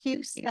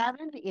Q7.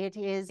 It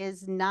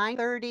is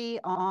 9:30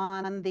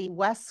 on the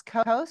West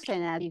Coast,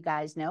 and as you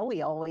guys know,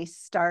 we always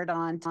start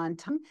on time.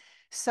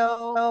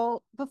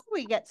 So before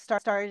we get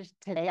started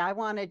today, I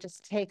want to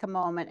just take a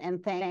moment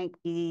and thank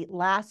the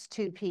last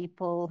two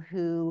people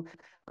who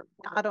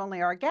not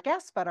only our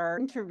guests but our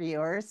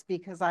interviewers,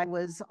 because I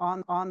was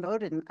on the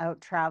road and out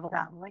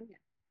traveling.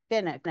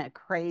 It's been a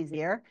crazy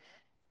year.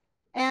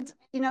 And,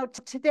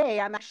 today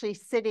I'm actually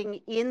sitting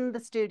in the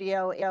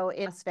studio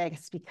in Las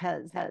Vegas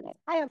because I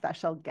have a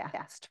special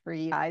guest for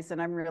you guys, and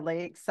I'm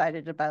really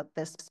excited about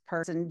this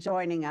person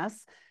joining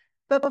us.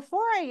 But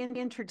before I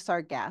introduce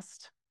our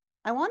guest,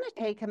 I want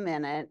to take a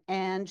minute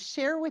and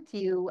share with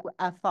you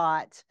a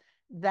thought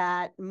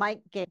that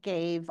Mike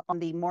gave on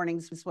the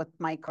Mornings with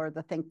Mike, or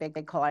the Think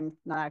Big call. I'm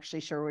not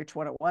actually sure which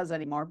one it was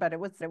anymore, but it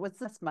was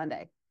this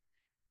Monday.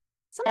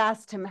 So I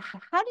asked him,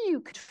 how do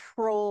you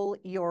control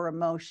your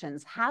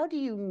emotions? How do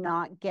you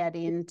not get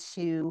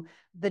into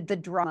the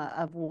drama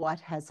of what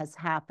has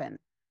happened?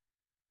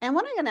 And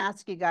what I'm going to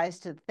ask you guys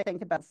to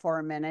think about for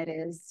a minute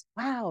is,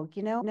 wow,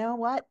 you know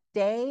what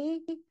day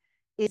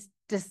is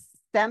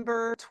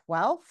December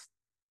 12th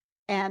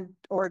and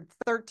or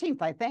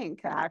 13th, I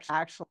think,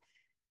 actually.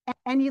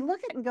 And you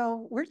look at it and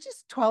go, we're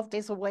just 12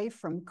 days away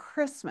from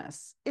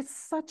Christmas. It's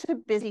such a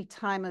busy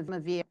time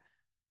of year.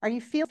 Are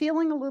you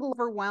feeling a little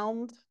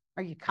overwhelmed?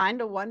 Are you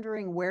kind of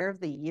wondering where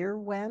the year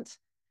went?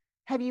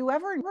 Have you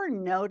ever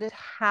noticed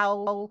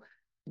how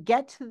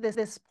get to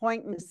this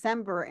point in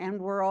December and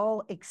we're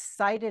all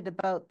excited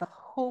about the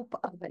hope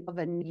of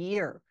a new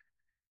year?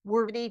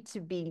 We're ready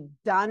to be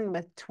done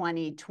with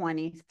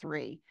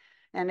 2023.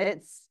 And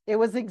it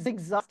was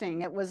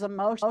exhausting. It was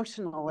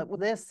emotional. It was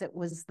this, it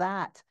was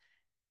that.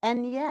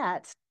 And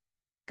yet,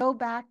 go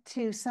back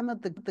to some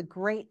of the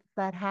great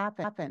that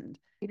happened.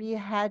 Maybe you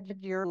had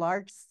your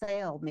large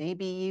sale.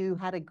 Maybe you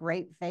had a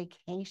great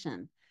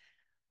vacation.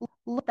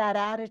 Look at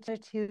that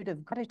attitude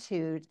of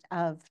gratitude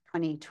of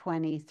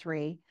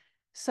 2023.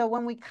 So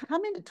when we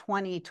come into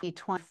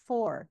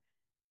 2024,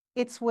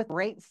 it's with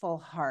grateful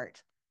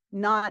heart,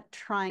 not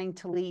trying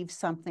to leave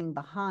something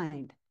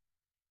behind.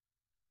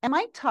 And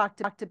Mike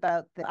talked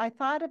about that. I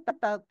thought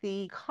about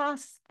the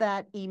cost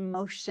that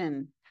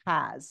emotion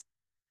has.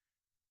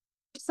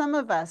 Some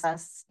of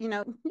us,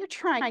 you're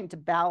trying to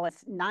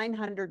balance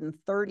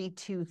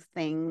 932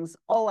 things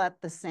all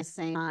at the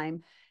same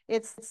time.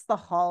 It's the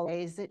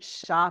holidays, it's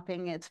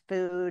shopping, it's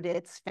food,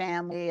 it's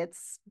family,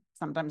 it's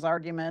sometimes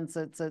arguments,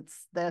 it's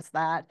this,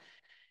 that,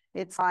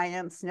 it's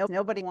science.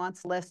 Nobody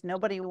wants lists,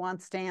 nobody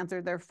wants to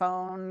answer their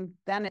phone.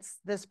 Then it's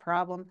this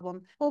problem.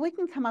 Well, we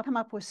can come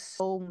up with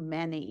so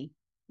many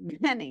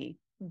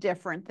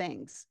different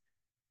things.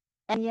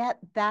 And yet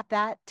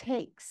that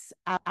takes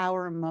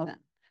our emotion.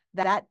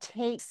 That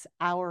takes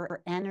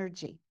our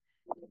energy.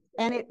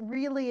 And it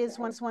really is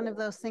one of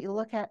those things you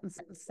look at and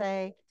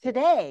say,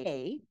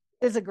 today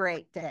is a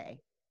great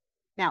day.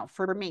 Now,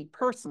 for me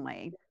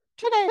personally,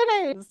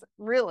 today is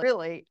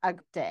really a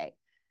good day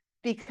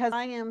because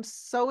I am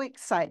so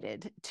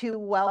excited to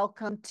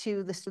welcome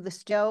to the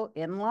studio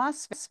in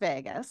Las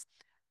Vegas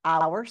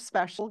our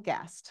special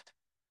guest.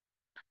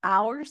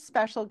 Our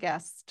special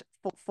guest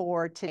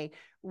for today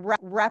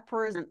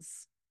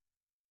represents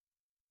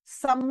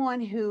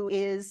someone who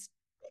is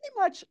pretty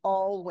much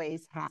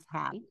always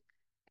happy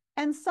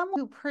and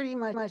someone who pretty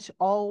much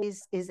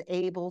always is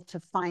able to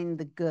find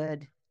the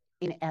good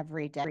in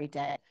every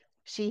day.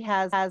 She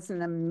has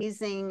an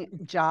amazing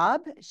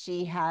job.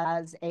 She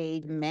has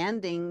a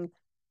demanding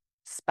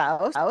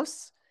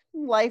spouse.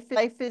 Life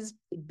is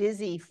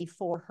busy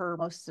for her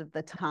most of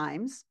the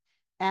times.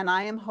 And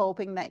I am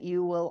hoping that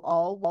you will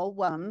all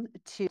welcome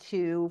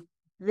to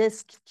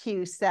this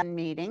Q7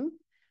 meeting,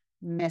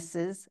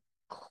 Mrs.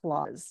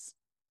 Claus.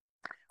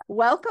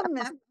 Welcome,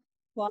 Miss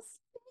Claus.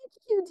 Thank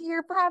you,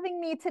 dear, for having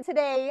me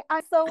today.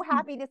 I'm so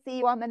happy to see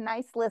you on the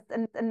nice list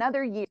and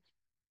another year.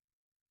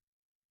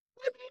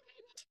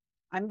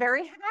 I'm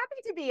very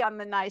happy to be on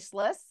the nice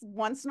list.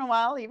 Once in a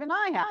while, even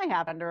I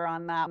have under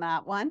on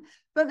that one.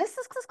 But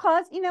Mrs.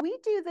 Claus, we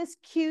do this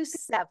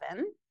Q7,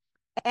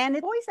 and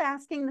it's always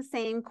asking the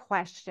same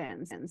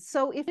questions. And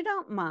so if you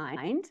don't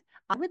mind,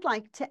 I would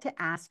like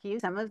to ask you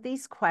some of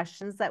these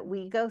questions that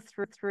we go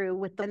through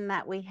within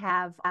that we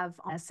have on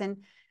us.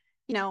 And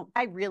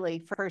I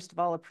really, first of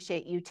all,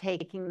 appreciate you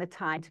taking the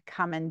time to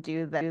come and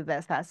do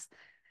this.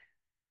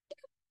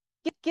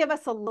 Give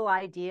us a little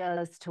idea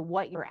as to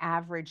what your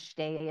average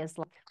day is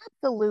like.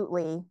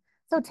 Absolutely.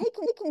 So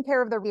taking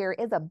care of the rear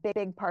is a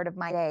big part of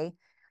my day.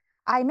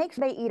 I make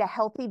sure they eat a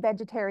healthy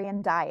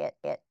vegetarian diet.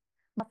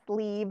 Must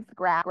leaves,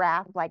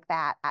 grass like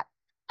that.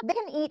 They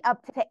can eat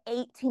up to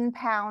 18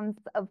 pounds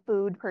of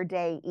food per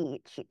day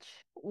each.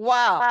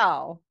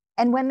 Wow.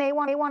 And when they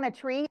want a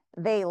treat,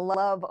 they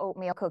love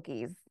oatmeal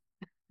cookies.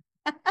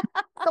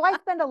 So I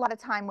spend a lot of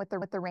time with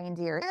the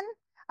reindeer.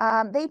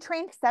 They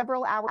train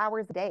several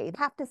hours a day. They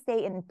have to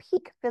stay in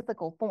peak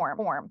physical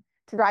form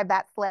to drive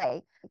that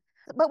sleigh.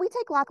 But we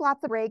take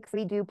lots of breaks.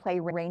 We do play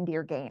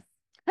reindeer games.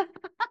 I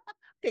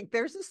think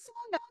there's a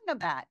song of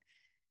that.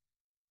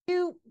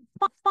 You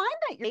find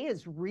that your day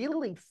is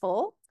really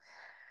full.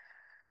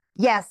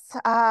 Yes,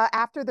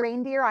 after the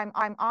reindeer,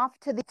 I'm off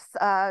to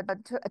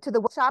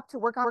the workshop to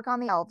work on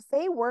the elves.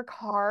 They work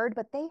hard,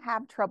 but they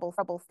have trouble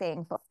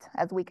staying focused,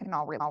 as we can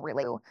all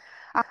relate to.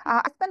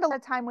 I spend a lot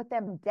of time with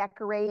them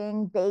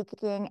decorating,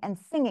 baking, and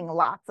singing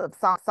lots of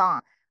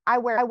songs. I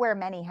wear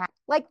many hats,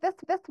 like this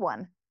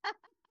one.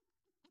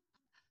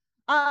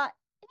 Uh,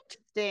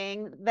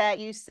 Interesting that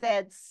you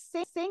said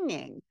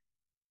singing.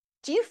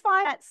 Do you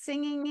find that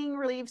singing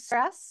relieves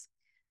stress?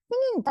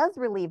 Singing does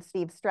relieve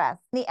stress.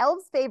 The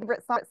elves'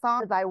 favorite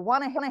song is "I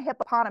Want a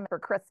Hippopotamus for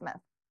Christmas."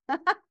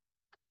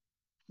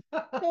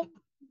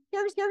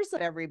 Here's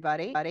what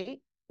everybody. What is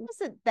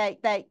it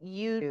that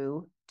you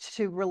do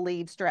to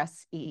relieve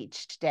stress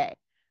each day?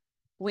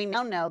 We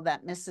now know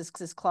that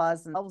Mrs.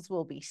 Claus and elves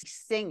will be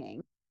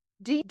singing.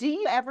 Do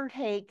you ever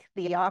take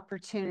the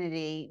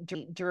opportunity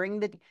during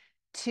the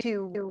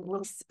to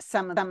release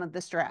some of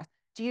the stress?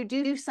 Do you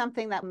do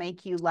something that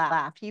make you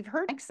laugh? You've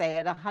heard Mike say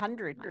it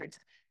 100.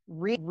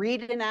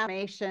 Read an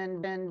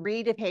animation and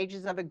read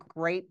pages of a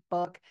great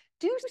book.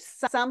 Do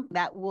something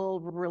that will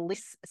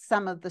release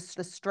some of the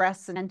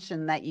stress and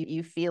tension that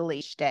you feel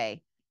each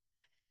day.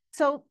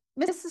 So,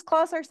 Mrs.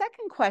 Claus, our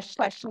second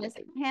question is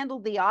handle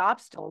the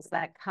obstacles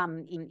that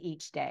come in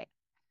each day.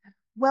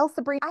 Well,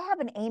 Sabrina, I have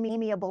an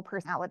amiable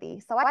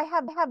personality, so I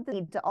have the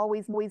need to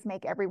always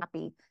make everyone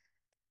happy.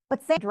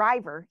 But Santa's a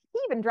driver. He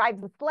even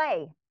drives a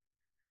sleigh.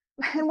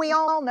 And we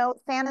all know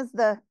Santa's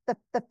the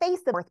face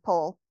of the North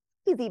Pole.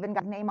 He's even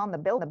got a name on the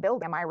bill.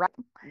 Am I right?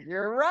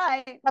 You're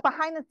right. But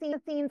behind the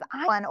scenes,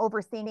 I'm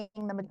overseeing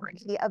the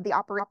majority of the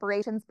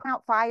operations, putting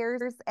out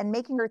fires, and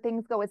making sure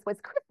things go as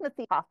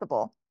Christmassy as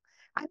possible.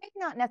 I may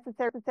not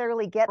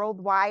necessarily get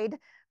worldwide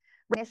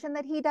recognition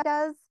that he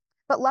does,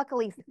 but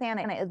luckily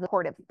Santa is a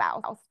supportive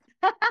spouse.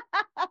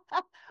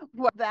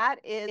 Well, that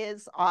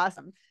is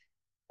awesome.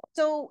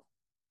 So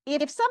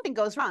if something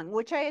goes wrong,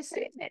 which I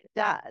assume it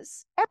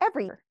does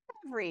every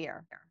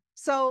year.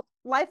 So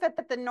life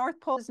at the North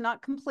Pole is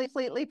not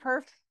completely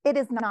perfect. It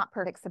is not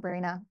perfect,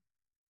 Sabrina.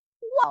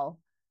 Well,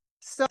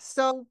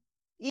 so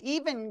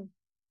even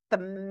the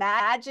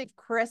magic of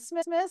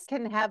Christmas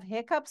can have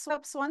hiccups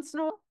once in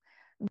a while.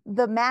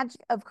 The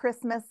magic of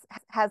Christmas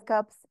has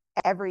hiccups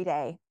every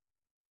day.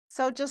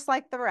 So just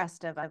like the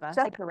rest of us. Just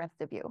like the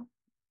rest of you.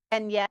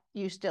 And yet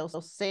you still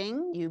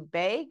sing, you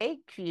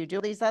bake, you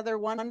do these other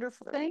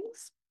wonderful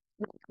things.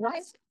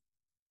 Right?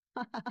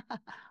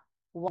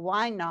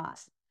 Why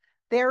not?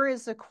 There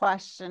is a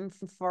question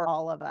for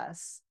all of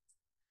us.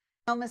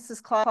 You know,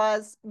 Mrs.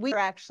 Claus, we were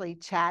actually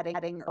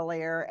chatting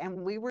earlier and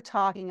we were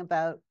talking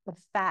about the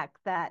fact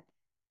that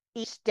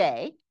each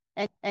day,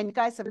 and you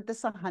guys have heard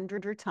this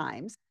 100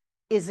 times,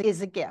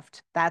 is a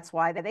gift. That's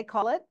why they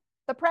call it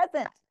the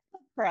present. The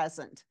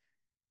present.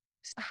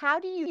 So how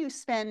do you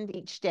spend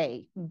each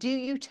day? Do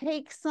you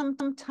take some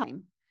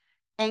time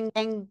and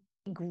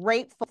be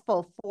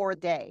grateful for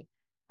the day?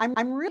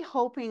 I'm really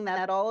hoping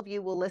that all of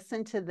you will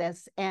listen to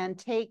this and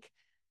take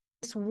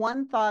this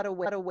one thought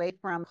away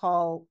from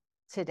call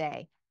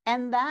today.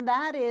 And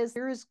that is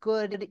there is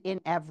good in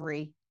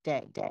every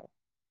day.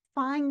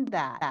 Find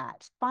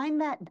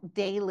that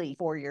daily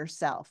for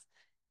yourself.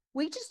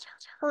 We just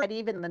heard that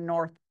even the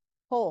North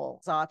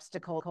Pole's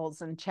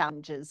obstacles and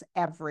challenges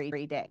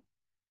every day.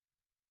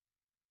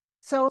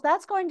 So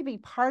that's going to be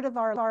part of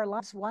our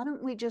lives. Why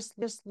don't we just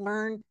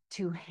learn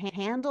to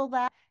handle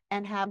that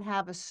and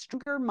have a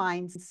stronger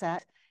mindset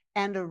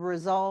and a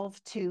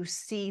resolve to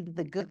see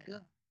the good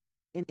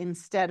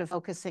instead of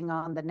focusing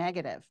on the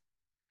negative.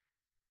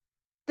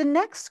 The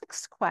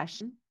next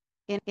question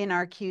in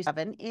our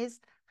Q7 is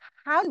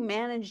how you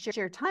manage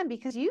your time,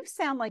 because you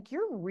sound like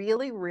you're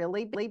really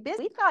busy.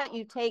 We thought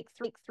you take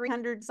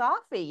 300s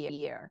off a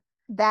year.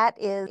 That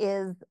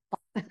is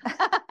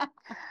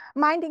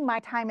minding my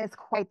time is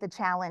quite the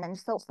challenge.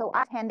 So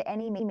I attend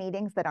any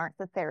meetings that aren't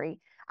necessary.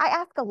 I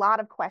ask a lot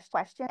of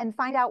questions and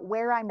find out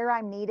where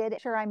I'm needed,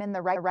 sure I'm in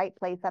the right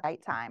place at the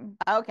right time.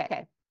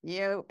 Okay,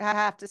 you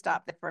have to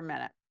stop there for a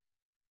minute.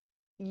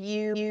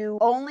 You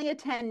only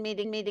attend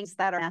meetings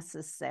that are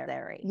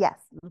necessary. Yes.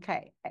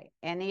 Okay.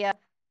 Any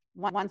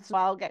once in a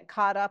while get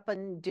caught up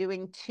in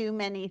doing too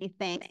many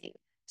things.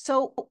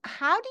 So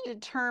how do you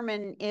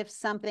determine if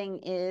something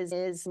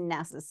is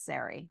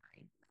necessary?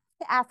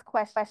 To ask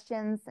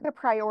questions, a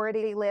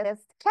priority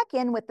list, check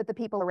in with the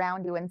people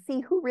around you and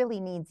see who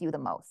really needs you the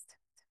most.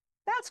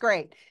 That's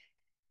great.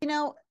 You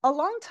know, a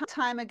long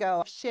time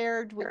ago, I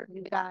shared with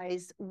you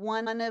guys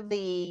one of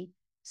the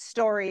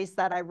stories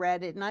that I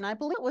read, and I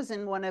believe it was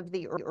in one of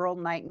the Earl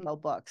Nightingale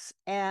books.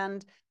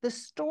 And the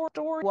story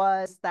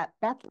was that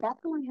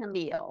Bethlehem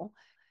Neal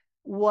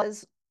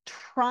was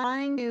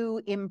trying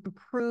to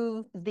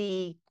improve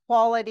the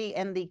quality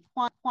and the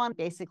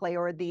quantity, basically,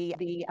 or the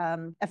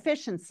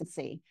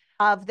efficiency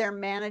of their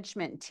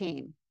management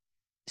team.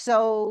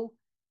 So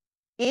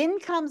in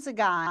comes a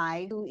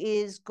guy who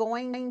is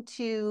going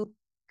to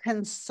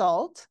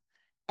consult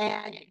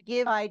and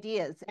give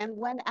ideas. And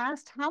when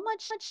asked, how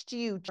much do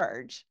you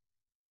charge?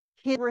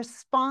 His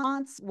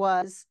response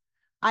was,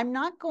 I'm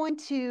not going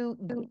to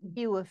give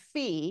you a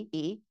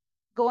fee,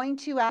 going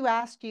to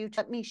ask you to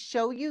let me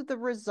show you the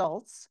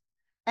results,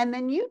 and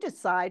then you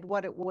decide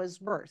what it was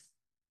worth.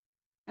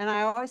 And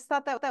I always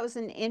thought that was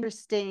an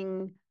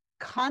interesting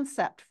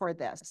concept for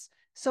this.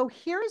 So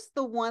here's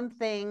the one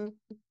thing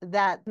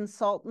that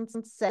consultants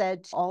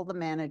said to all the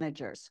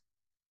managers.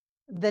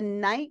 The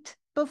night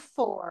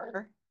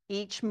before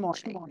each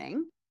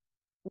morning,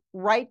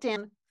 write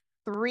down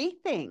 3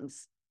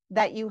 things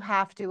that you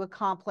have to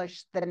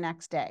accomplish the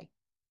next day.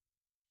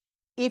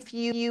 If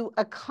you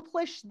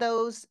accomplish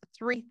those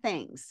 3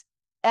 things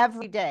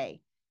every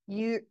day,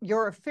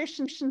 your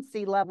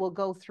efficiency level will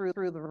go through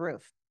the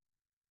roof.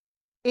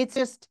 It's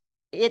just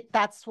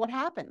that's what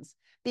happens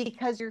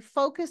because you're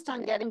focused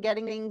on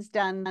getting things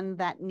done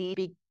that need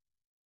to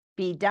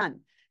be done.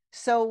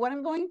 So what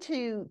I'm going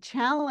to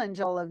challenge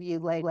all of you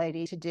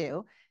ladies to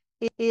do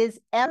is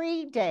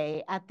every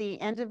day at the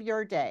end of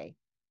your day,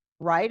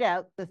 write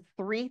out the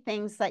 3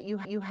 things that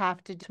you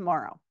have to do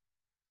tomorrow.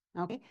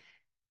 Okay.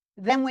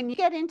 Then when you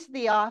get into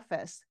the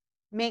office,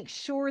 make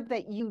sure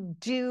that you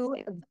do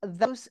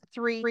those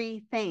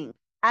 3 things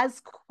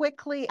as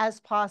quickly as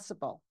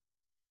possible.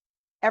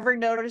 Ever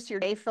notice your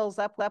day fills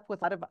up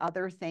with a lot of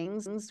other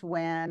things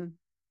when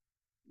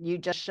you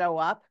just show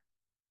up?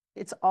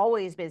 It's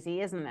always busy,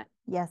 isn't it?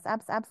 Yes,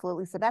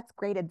 absolutely. So that's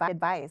great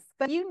advice.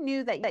 But you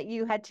knew that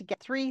you had to get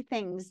 3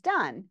 things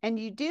done, and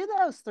you do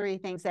those 3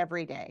 things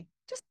every day.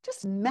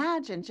 Just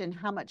imagine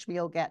how much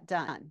you'll get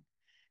done.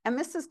 And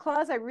Mrs.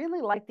 Claus, I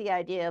really like the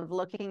idea of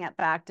looking at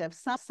the fact of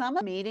some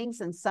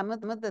meetings and some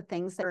of the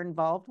things they're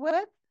involved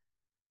with.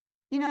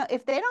 You know,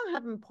 if they don't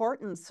have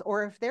importance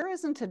or if there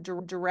isn't a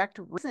direct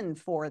reason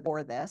for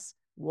this,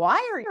 why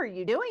are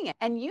you doing it?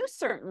 And you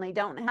certainly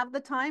don't have the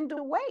time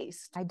to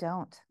waste. I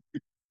don't.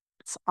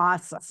 It's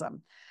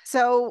awesome.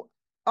 So,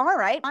 all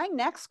right, my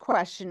next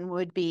question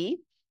would be,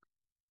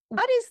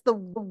 what is the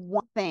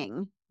one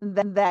thing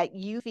that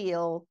you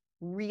feel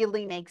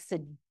really makes a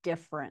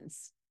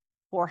difference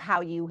for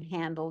how you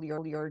handle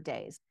your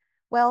days?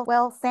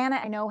 Well, Santa,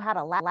 I know how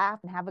to laugh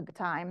and have a good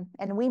time,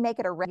 and we make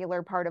it a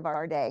regular part of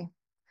our day.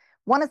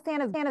 One of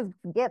Santa's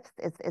gifts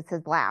is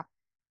his laugh.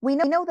 We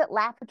know that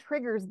laughter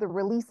triggers the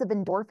release of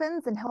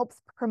endorphins and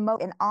helps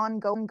promote an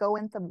ongoing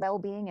sense of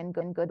well-being and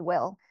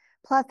goodwill.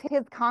 Plus,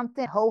 his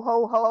constant ho,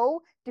 ho,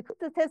 ho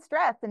decreases his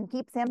stress and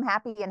keeps him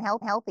happy and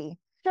healthy.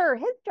 Sure,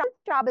 his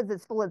job is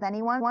as full as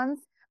anyone's,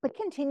 but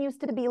continues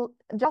to be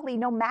jolly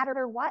no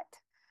matter what.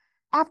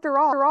 After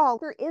all,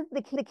 there is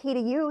the key to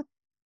youth.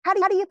 How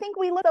do you think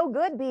we look so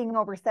good being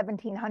over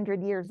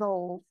 1,700 years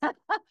old?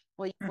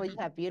 Well, you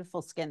have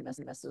beautiful skin,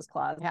 Mrs.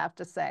 Claus, I have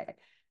to say.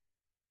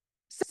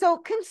 So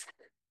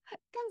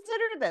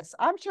consider this.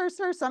 I'm sure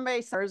somebody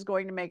is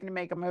going to make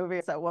a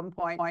movie at one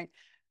point,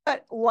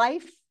 but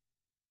life,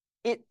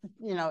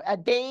 a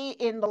day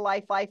in the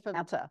life of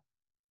Santa.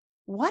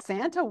 What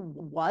Santa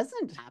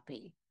wasn't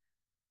happy?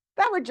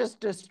 That would just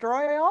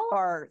destroy all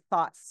our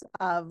thoughts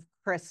of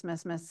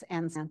Christmas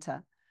and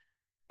Santa.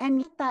 And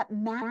yet that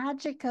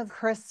magic of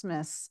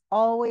Christmas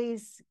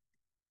always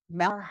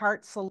melts our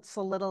hearts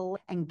a little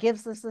and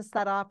gives us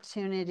that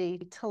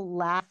opportunity to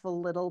laugh a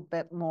little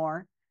bit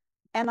more.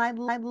 And I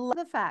love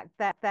the fact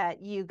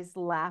that you guys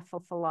laugh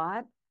a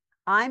lot.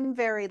 I'm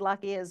very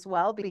lucky as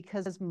well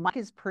because Mike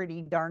is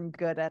pretty darn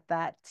good at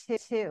that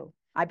too.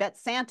 I bet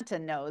Santa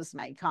knows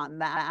Mike on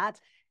that.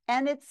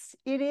 And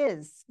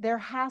there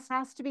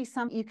has to be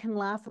something you can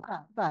laugh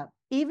about.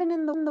 Even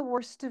in the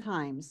worst of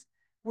times,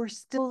 we're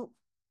still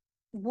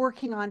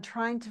working on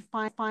trying to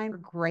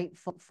find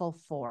grateful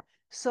for.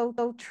 So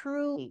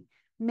truly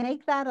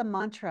make that a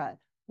mantra.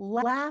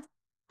 Laugh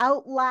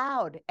out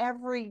loud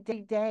every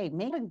day.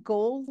 Make a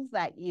goal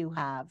that you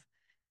have.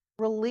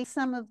 Release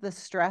some of the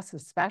stress,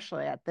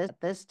 especially at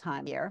this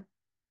time of year.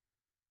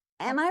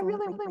 And absolutely.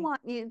 I really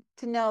want you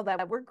to know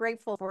that we're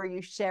grateful for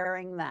you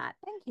sharing that.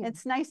 Thank you.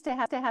 It's nice to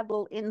have a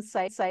little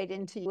insight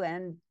into you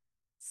and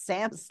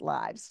Sam's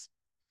lives.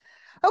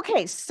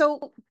 Okay,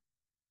 so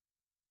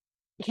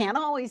you can't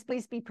always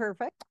be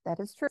perfect. That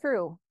is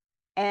true.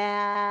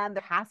 And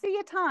there has to be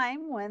a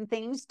time when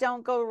things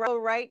don't go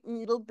right and a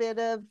little bit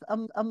of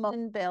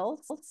emotion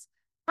builds.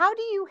 How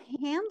do you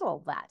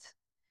handle that?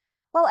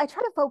 Well, I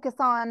try to focus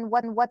on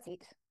what's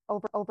right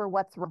over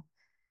what's wrong.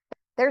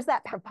 There's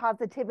that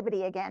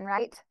positivity again,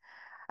 right?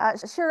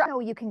 Sure, I know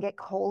you can get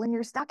coal in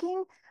your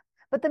stocking,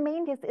 but the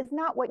main is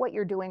not what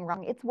you're doing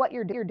wrong. It's what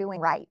you're doing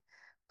right.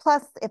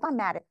 Plus, if I'm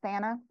mad at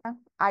Santa,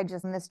 I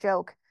just in this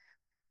joke,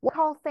 we'll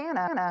call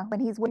Santa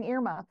when he's wearing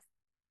earmuffs.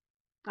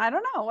 I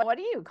don't know. What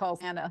do you call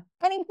Santa?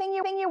 Anything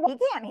you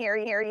want. He can't hear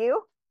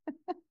you.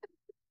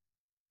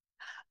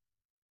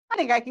 I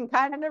think I can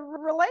kind of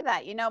relate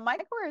that.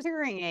 Mike wears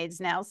hearing aids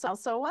now,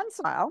 so once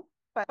in a while,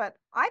 but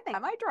I think I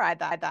might try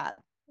that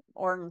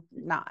or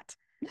not.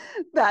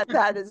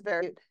 That is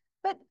very good.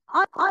 But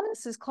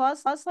honest is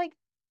Claus, like,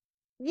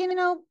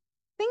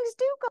 things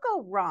do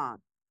go wrong.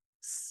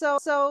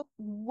 So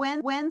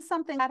when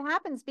something that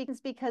happens,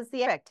 because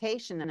the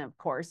expectation, and of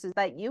course, is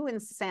that you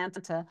and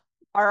Santa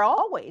are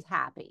always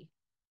happy.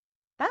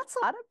 That's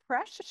a lot of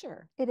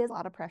pressure. It is a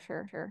lot of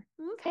pressure. Sure.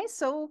 Okay,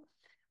 so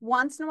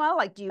once in a while?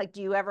 Like, do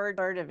you ever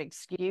sort of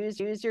excuse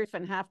yourself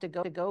and have to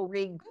go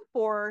regroup,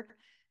 or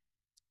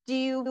do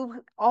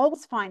you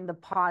always find the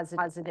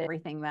positive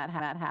everything that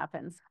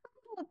happens?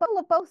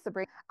 Of both,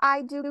 Sabrina.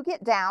 I do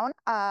get down.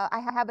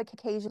 I have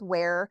occasions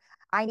where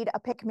I need a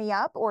pick me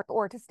up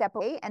or to step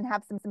away and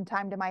have some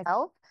time to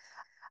myself.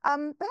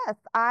 But yes,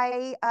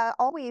 I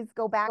always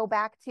go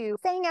back to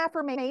saying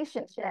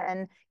affirmations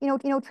and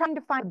trying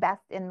to find the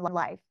best in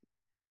life.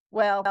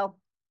 Well,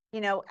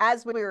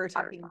 as we were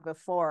talking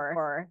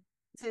before,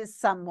 this is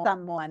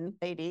someone,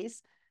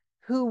 ladies,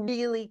 who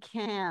really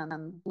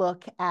can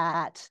look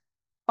at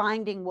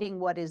finding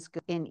what is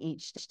good in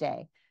each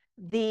day.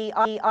 The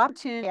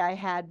opportunity I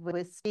had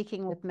with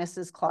speaking with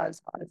Mrs.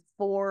 Claus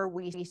before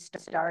we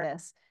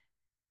start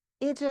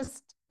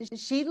this,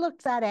 she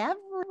looks at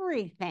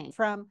everything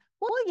from,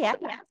 well, yeah,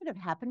 that could have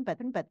happened,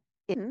 but it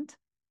didn't.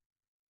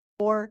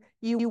 Or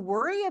you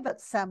worry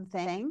about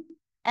something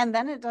and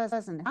then it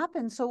doesn't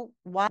happen. So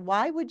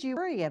why would you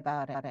worry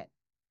about it?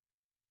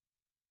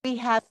 We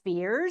have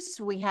fears,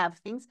 we have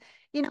things.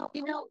 A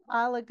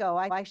while ago,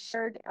 I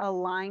shared a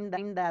line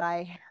that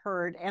I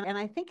heard, and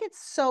I think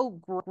it's so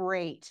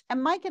great.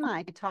 And Mike and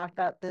I talked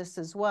about this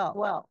as well.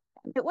 Well,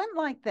 it went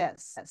like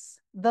this: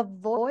 the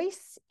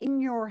voice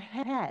in your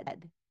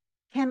head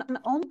can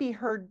only be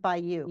heard by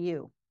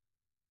you.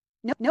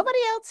 No, nobody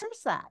else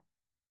hears that.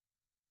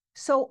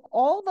 So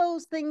all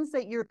those things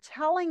that you're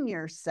telling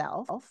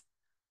yourself,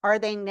 are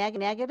they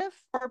negative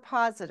or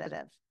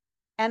positive?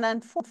 And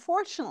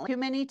unfortunately, too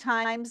many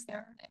times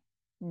they're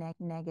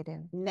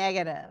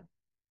negative.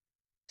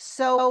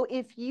 So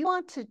if you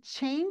want to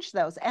change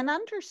those and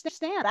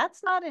understand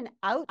that's not an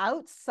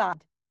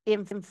outside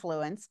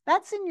influence,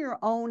 that's in your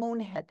own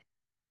head.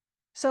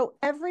 So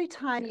every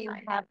time you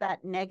have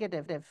that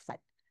negative,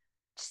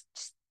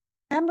 just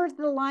remember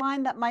the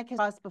line that Mike has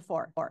asked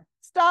before.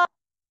 Stop.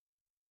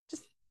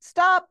 Just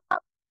stop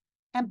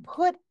and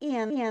put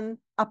in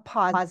a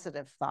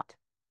positive thought.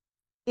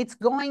 It's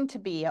going to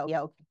be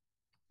okay.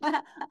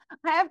 I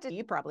have to,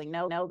 you probably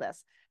know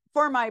this.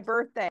 For my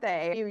birthday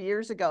a few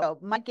years ago,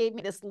 Mike gave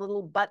me this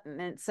little button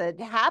and it said,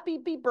 happy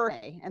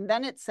birthday. And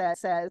then it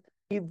says,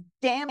 you've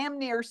damn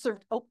near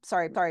survived. Oh,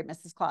 sorry,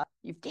 Mrs. Claus.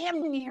 You've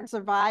damn near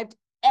survived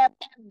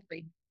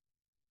every.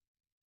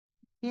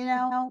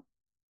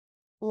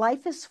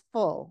 Life is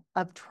full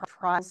of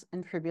trials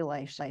and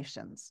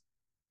tribulations.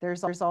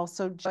 There's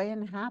also joy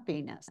and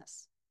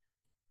happiness.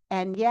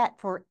 And yet,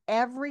 for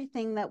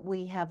everything that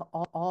we have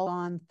all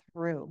gone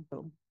through,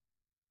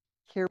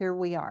 here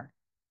we are.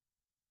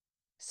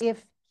 So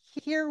if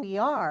here we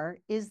are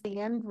is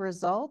the end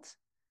result,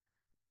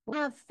 we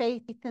have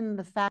faith in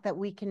the fact that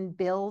we can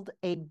build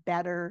a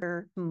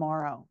better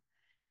tomorrow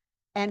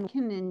and we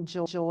can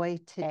enjoy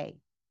today.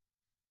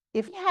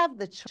 If you have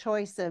the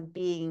choice of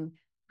being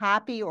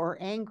happy or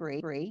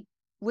angry,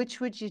 which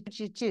would you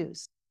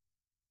choose?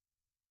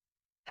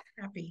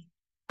 Happy.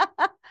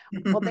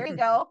 Well, there you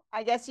go.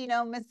 I guess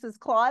Mrs.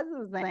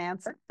 Claus's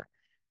answer.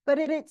 But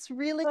it's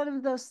really one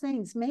of those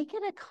things. Make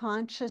it a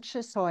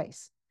conscious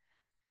choice.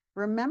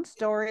 Remember the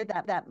story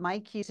that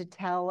Mike used to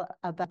tell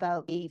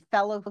about the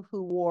fellow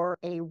who wore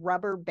a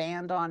rubber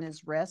band on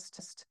his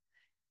wrist?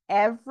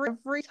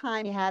 Every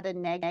time he had a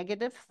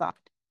negative thought,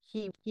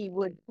 he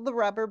would pull the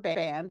rubber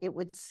band, it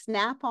would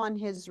snap on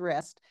his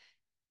wrist,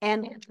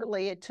 and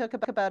literally it took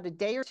about a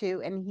day or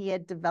two, and he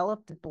had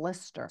developed a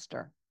blister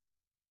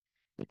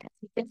because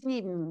he didn't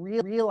even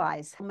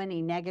realize how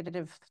many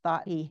negative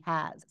thoughts he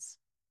has.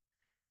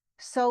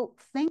 So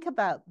think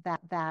about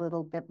that a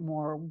little bit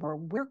more.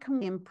 Where can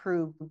we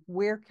improve?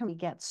 Where can we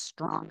get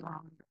stronger?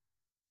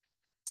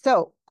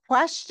 So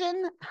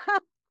question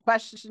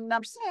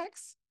number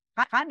 6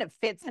 kind of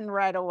fits in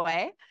right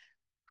away.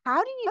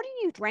 How do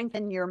you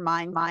strengthen your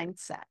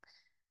mindset?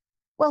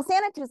 Well,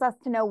 Santa teaches us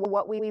to know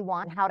what we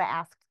want and how to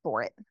ask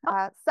for it.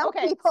 Stop.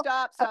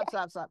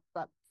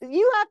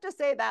 You have to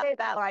say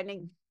that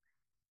line.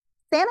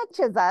 Santa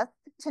teaches us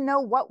to know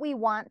what we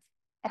want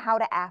and how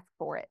to ask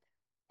for it.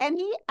 And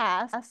he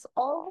asks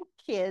all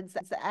kids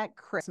at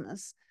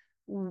Christmas,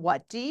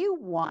 what do you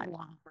want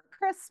for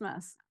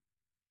Christmas?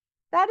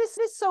 That is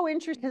so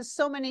interesting because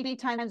so many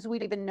times we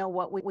don't even know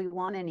what we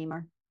want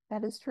anymore.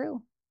 That is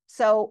true.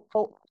 So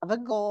have a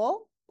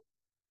goal,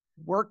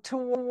 work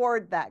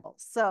toward that goal.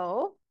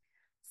 So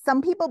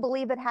some people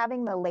believe that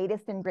having the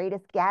latest and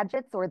greatest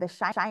gadgets or the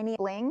shiny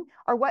bling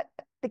are what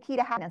the key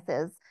to happiness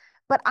is.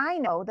 But I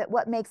know that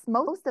what makes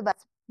most of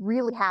us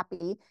really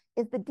happy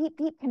is the deep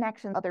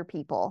connection with other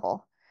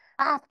people,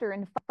 laughter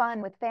and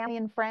fun with family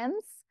and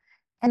friends,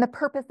 and the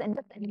purpose and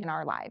destiny in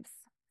our lives.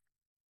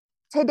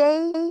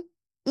 Today,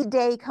 each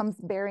day comes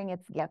bearing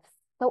its gifts.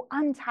 So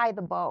untie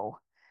the bow.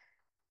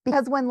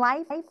 Because when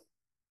we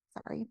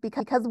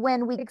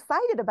get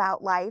excited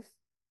about life,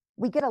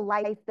 we get a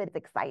life that's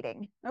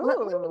exciting. Let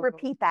me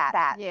repeat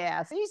that.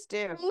 Yes, please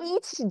do.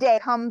 Each day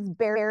comes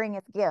bearing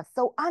its gifts.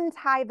 So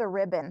untie the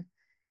ribbon.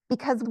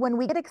 Because when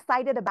we get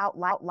excited about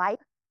life,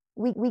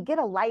 we get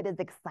a life that's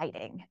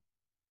exciting.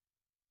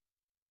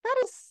 That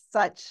is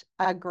such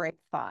a great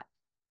thought.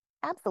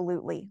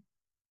 Absolutely.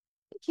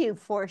 Thank you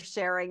for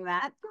sharing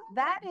that.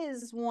 That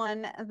is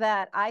one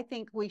that I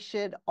think we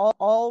should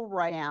all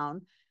write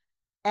down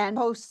and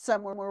post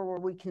somewhere where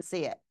we can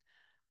see it.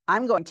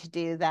 I'm going to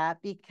do that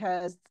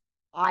because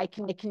I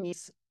can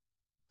use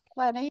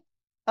plenty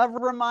of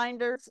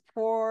reminders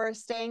for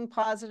staying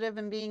positive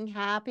and being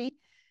happy.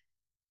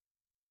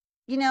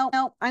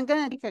 I'm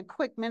going to take a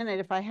quick minute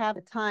if I have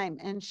the time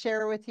and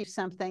share with you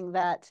something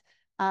that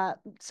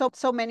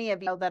so many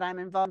of you know that I'm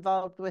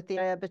involved with the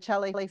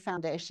Bocelli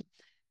Foundation.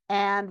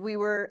 And we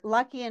were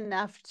lucky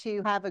enough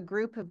to have a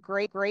group of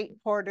great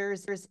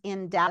porters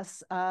in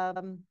Dallas.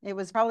 It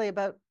was probably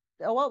it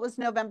was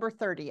November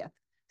 30th.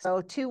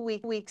 So 2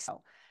 weeks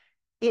ago.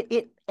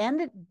 It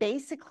ended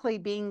basically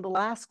being the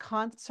last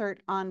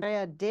concert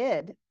Andrea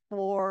did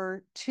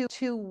for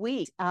two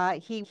weeks.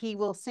 He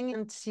will sing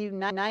into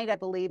night, I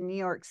believe, in New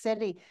York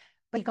City,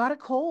 but he got a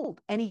cold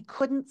and he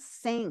couldn't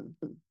sing.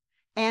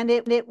 And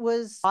it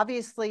was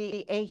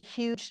obviously a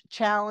huge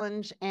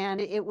challenge, and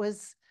it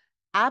was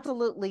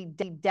absolutely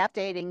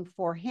devastating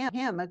for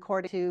him,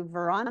 according to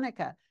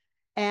Veronica.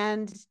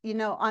 And,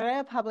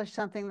 Andrea published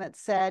something that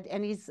said,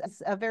 and he's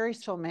a very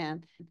special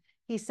man.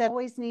 He said,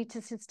 always need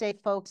to stay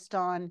focused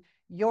on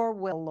your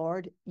will,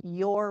 Lord,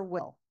 your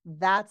will.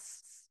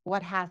 That's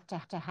what has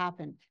to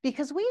happen,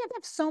 because we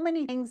have so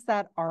many things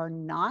that are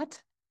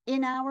not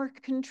in our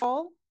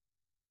control,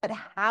 but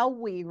how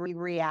we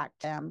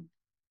react to them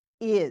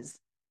is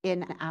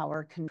in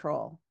our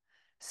control.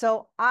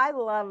 So I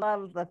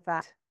love the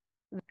fact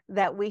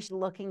that we should be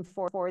looking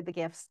for the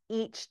gifts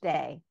each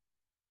day.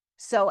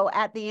 So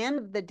at the end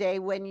of the day,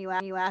 when you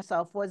ask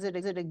yourself, is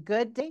it a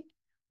good day,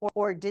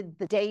 or did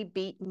the day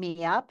beat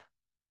me up?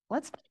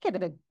 Let's make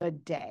it a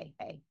good day.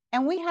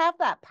 And we have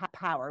that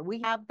power.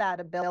 We have that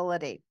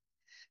ability.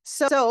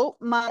 So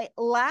my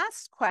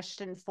last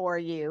question for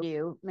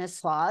you, Miss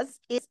Claus,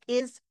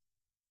 is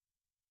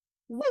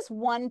what is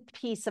one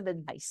piece of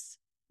advice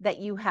that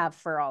you have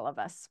for all of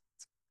us?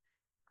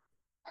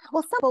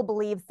 Well, some people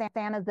believe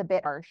Santa's a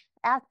bit harsh,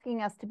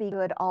 asking us to be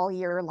good all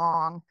year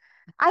long.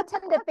 I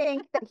tend to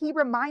think that he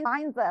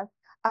reminds us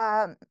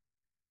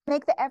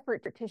make the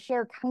effort to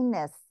share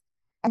kindness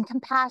and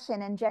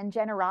compassion and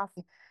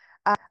generosity,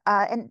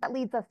 and that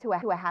leads us to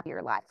a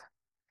happier life.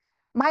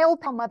 My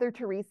old pal Mother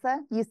Teresa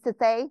used to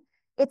say,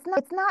 it's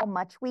not how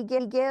much we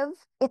give,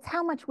 it's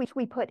how much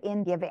we put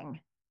in giving.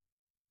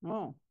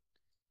 Oh,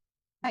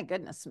 my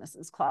goodness,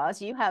 Mrs.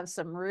 Claus, you have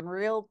some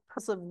real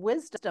pearls of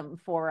wisdom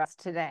for us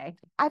today.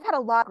 I've had a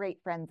lot of great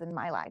friends in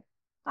my life.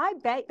 I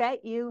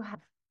bet you have.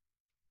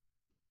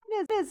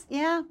 It is,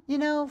 yeah,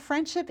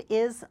 friendship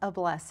is a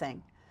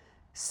blessing.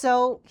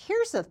 So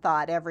here's a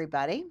thought,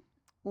 everybody.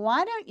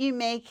 Why don't you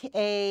make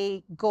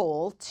a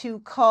goal to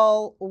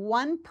call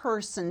one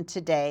person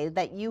today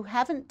that you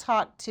haven't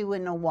talked to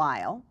in a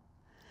while,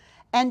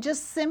 and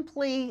just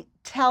simply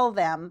tell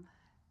them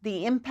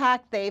the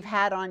impact they've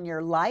had on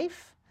your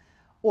life,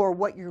 or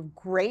what you're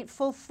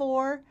grateful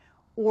for,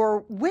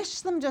 or wish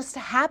them just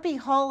happy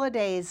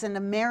holidays and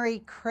a Merry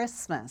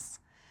Christmas.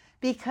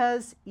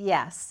 Because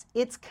yes,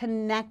 it's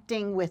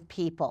connecting with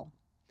people.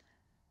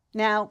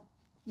 Now,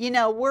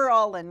 we're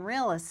all in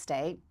real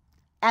estate,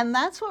 and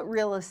that's what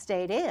real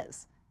estate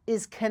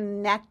is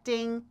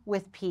connecting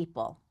with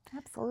people.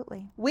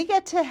 Absolutely. We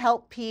get to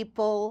help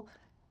people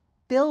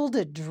build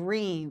a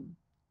dream.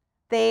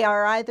 They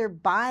are either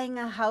buying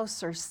a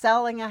house or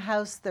selling a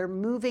house. They're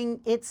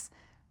moving. It's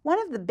one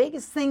of the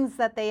biggest things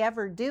that they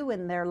ever do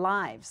in their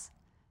lives.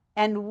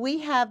 And we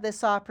have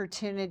this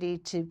opportunity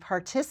to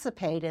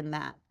participate in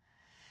that.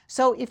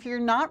 So if you're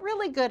not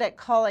really good at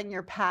calling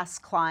your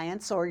past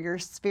clients or your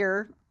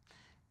sphere,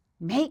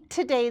 make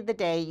today the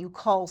day you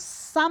call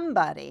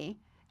somebody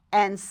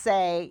and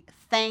say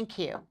thank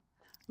you.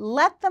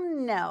 Let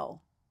them know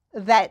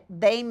that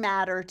they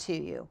matter to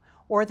you,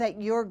 or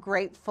that you're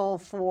grateful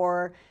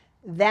for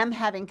them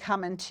having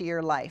come into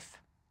your life.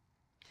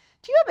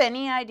 Do you have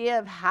any idea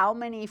of how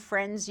many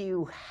friends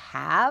you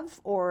have,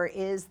 or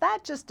is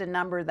that just a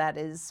number that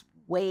is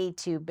way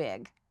too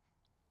big?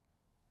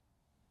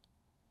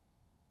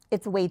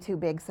 It's way too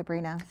big,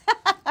 Sabrina.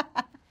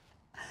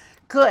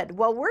 Good.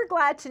 Well, we're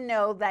glad to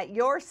know that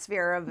your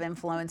sphere of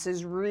influence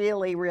is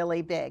really,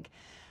 really big.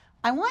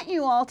 I want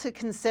you all to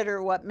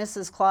consider what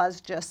Mrs.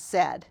 Claus just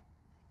said,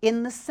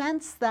 in the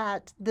sense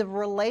that the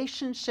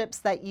relationships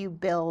that you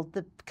build,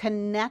 the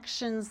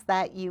connections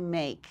that you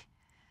make,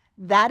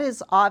 that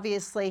is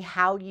obviously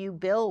how you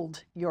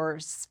build your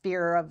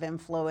sphere of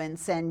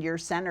influence and your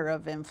center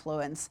of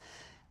influence,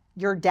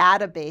 your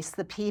database,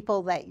 the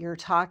people that you're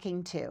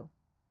talking to.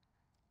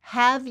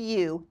 Have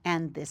you,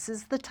 and this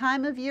is the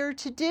time of year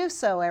to do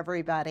so,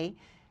 everybody,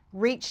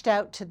 reached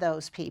out to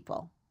those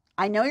people?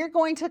 I know you're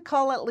going to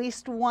call at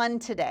least one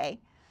today.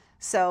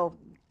 So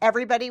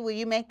everybody, will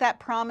you make that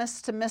promise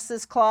to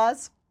Mrs.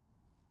 Claus?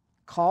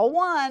 Call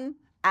one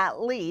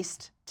at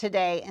least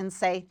today and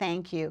say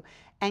thank you,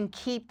 and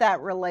keep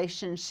that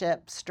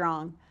relationship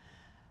strong.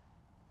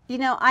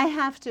 I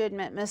have to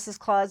admit, Mrs.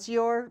 Claus,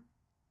 your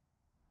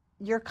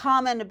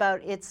comment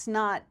about it's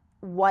not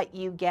what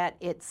you get,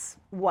 it's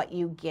what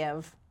you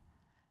give.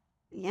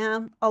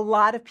 Yeah, a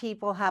lot of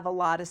people have a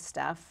lot of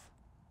stuff.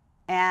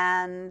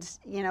 And,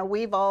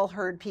 we've all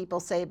heard people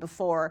say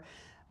before,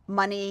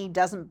 money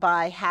doesn't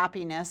buy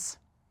happiness.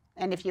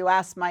 And if you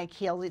ask Mike,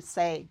 he'll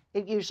say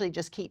it usually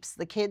just keeps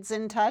the kids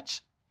in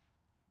touch.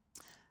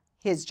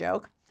 His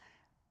joke.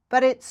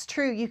 But it's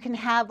true, you can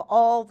have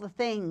all the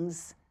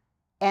things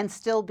and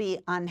still be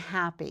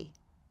unhappy.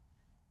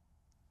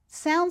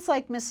 Sounds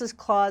like, Mrs.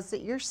 Claus,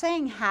 that you're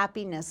saying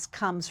happiness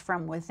comes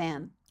from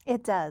within.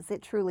 It does.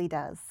 It truly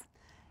does.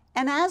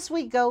 And as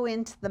we go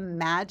into the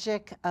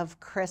magic of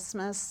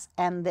Christmas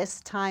and this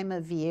time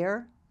of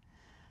year,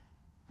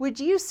 would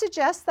you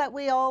suggest that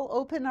we all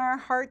open our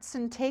hearts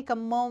and take a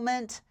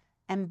moment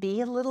and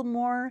be a little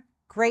more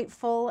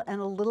grateful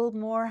and a little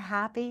more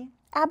happy?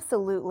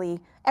 Absolutely.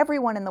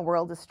 Everyone in the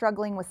world is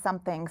struggling with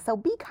something, so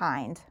be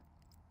kind.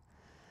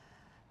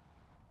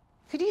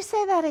 Could you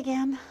say that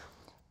again?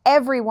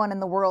 Everyone in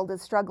the world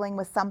is struggling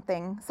with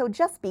something, so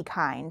just be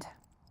kind.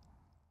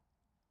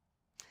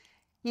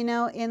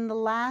 In the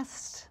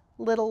last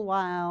little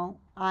while,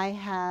 I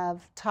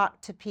have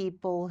talked to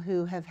people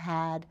who have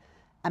had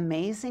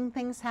amazing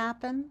things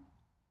happen.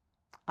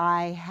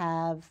 I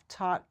have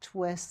talked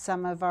with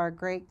some of our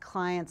great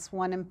clients,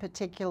 one in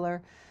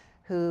particular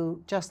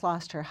who just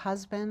lost her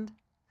husband.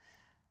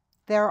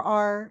 There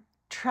are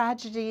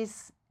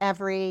tragedies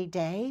every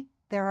day.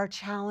 There are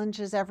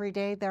challenges every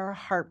day. There are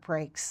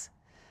heartbreaks.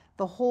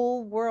 The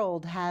whole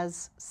world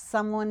has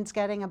someone's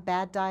getting a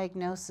bad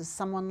diagnosis,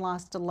 someone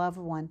lost a loved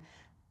one.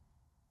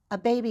 A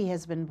baby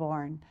has been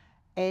born,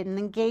 an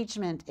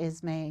engagement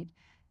is made.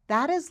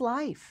 That is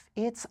life.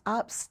 It's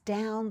ups,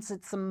 downs,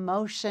 it's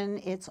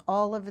emotion, it's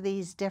all of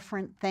these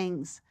different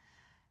things.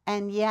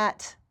 And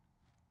yet,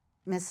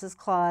 Mrs.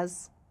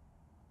 Claus,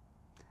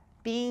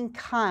 being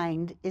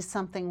kind is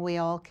something we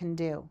all can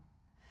do.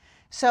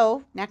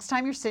 So next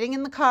time you're sitting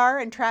in the car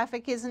and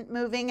traffic isn't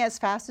moving as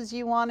fast as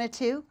you want it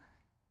to,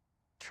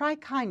 try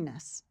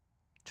kindness.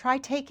 Try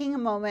taking a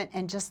moment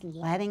and just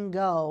letting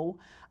go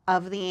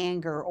of the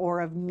anger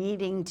or of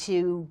needing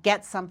to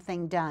get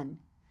something done.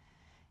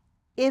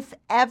 If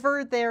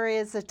ever there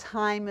is a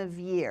time of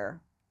year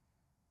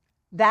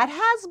that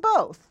has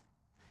both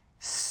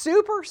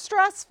super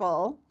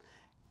stressful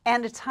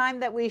and a time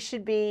that we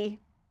should be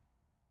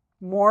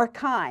more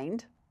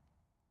kind,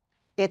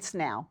 it's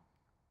now.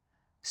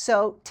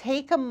 So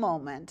take a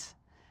moment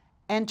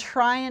and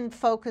try and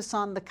focus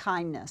on the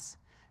kindness.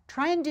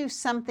 Try and do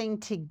something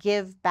to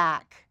give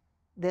back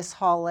this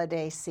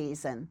holiday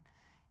season.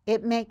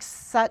 It makes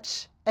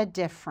such a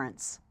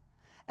difference.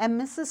 And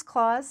Mrs.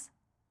 Claus,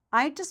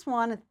 I just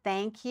want to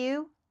thank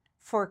you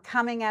for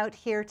coming out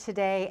here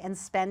today and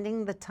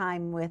spending the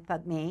time with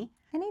me.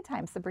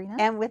 Anytime, Sabrina.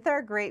 And with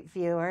our great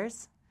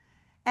viewers.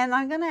 And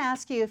I'm going to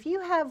ask you if you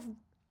have,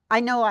 I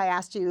know I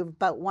asked you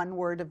about one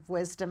word of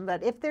wisdom,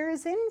 but if there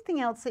is anything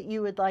else that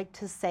you would like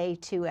to say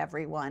to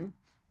everyone,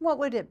 what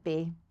would it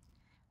be?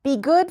 Be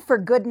good for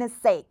goodness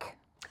sake.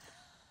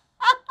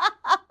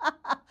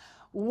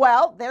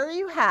 Well, there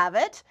you have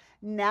it.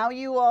 Now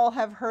you all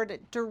have heard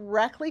it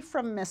directly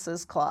from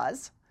Mrs.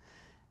 Claus.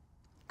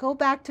 Go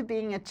back to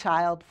being a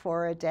child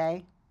for a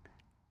day.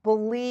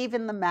 Believe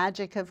in the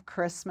magic of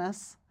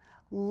Christmas.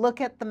 Look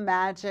at the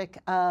magic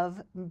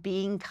of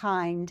being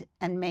kind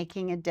and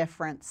making a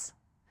difference.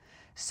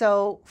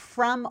 So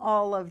from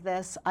all of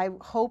this, I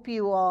hope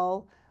you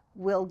all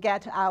will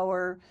get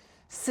our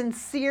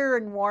sincere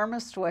and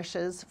warmest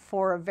wishes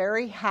for a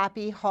very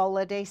happy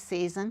holiday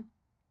season.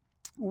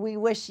 We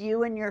wish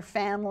you and your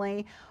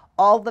family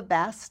all the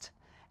best.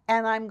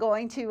 And I'm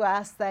going to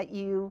ask that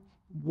you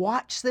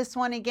watch this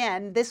one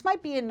again. This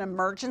might be an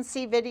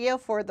emergency video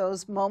for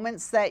those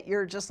moments that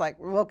you're just like,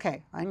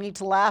 okay, I need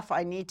to laugh.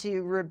 I need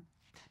to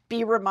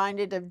be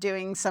reminded of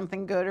doing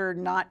something good or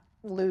not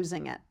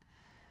losing it.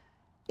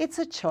 It's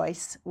a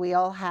choice we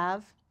all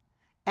have.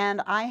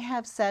 And I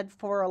have said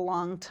for a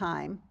long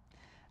time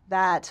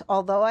that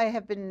although I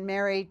have been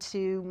married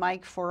to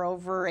Mike for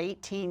over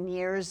 18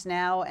 years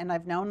now, and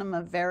I've known him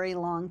a very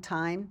long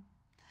time,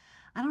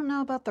 I don't know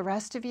about the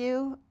rest of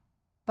you,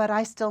 but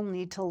I still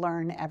need to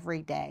learn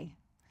every day.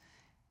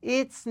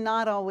 It's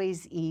not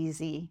always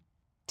easy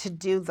to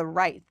do the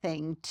right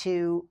thing,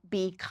 to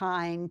be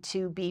kind,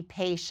 to be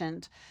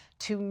patient,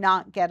 to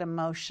not get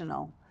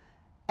emotional.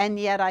 And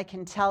yet I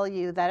can tell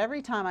you that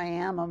every time I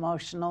am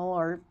emotional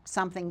or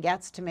something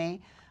gets to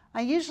me,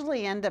 I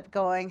usually end up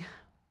going,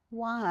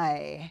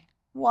 why?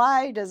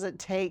 Why does it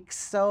take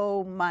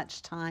so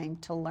much time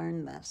to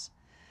learn this?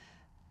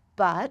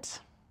 But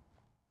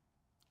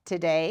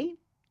today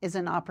is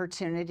an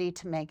opportunity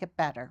to make it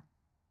better.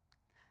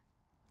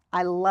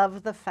 I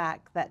love the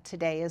fact that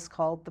today is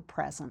called the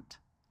present.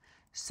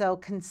 So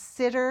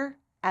consider,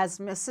 as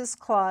Mrs.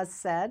 Claus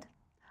said,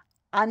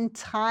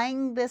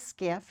 untying this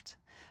gift,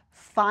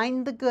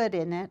 find the good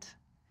in it,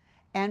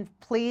 and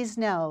please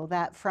know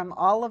that from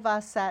all of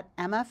us at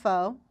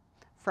MFO,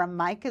 from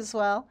Mike as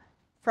well,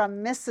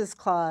 from Mrs.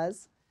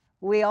 Claus,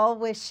 we all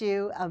wish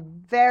you a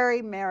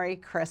very Merry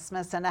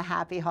Christmas and a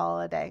happy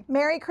holiday.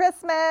 Merry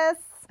Christmas!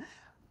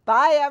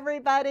 Bye,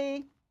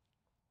 everybody.